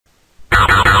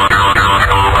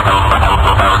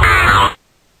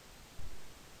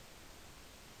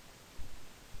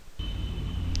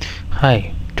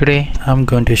Hi, today I'm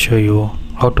going to show you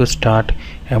how to start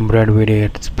embed video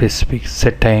at specific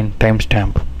set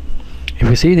timestamp. If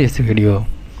you see this video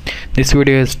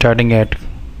is starting at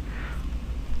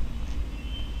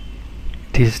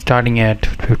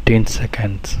 15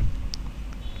 seconds.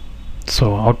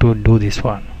 So how to do this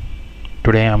one?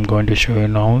 Today I'm going to show you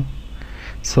now.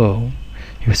 So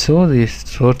you saw this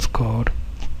source code,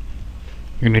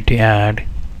 you need to add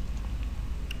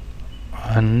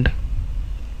and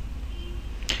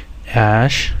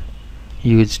hash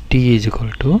use t is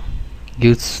equal to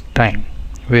use time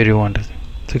where you want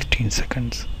 16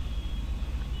 seconds.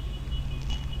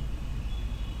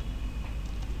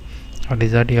 What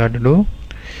is that you have to do?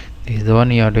 This is the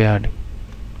one you have to add.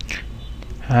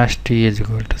 Hash t is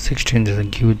equal to 16 is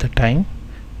give the time.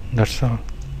 That's all.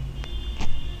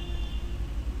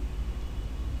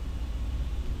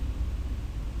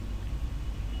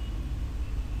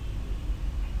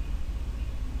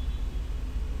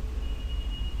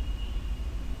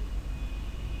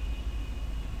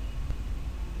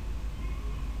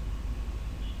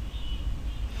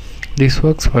 This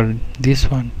works for this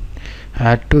one.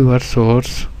 Add to your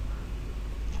source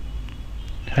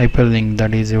hyperlink,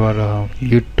 that is your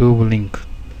YouTube link.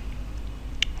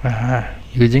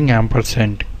 Using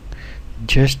ampersand,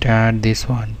 just add this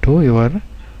one to your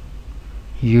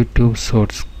YouTube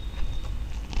source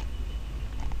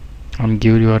and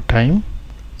give your time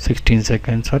 16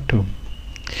 seconds or 2.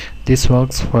 This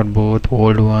works for both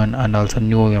old one and also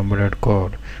new embedded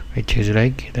code, which is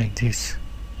like this.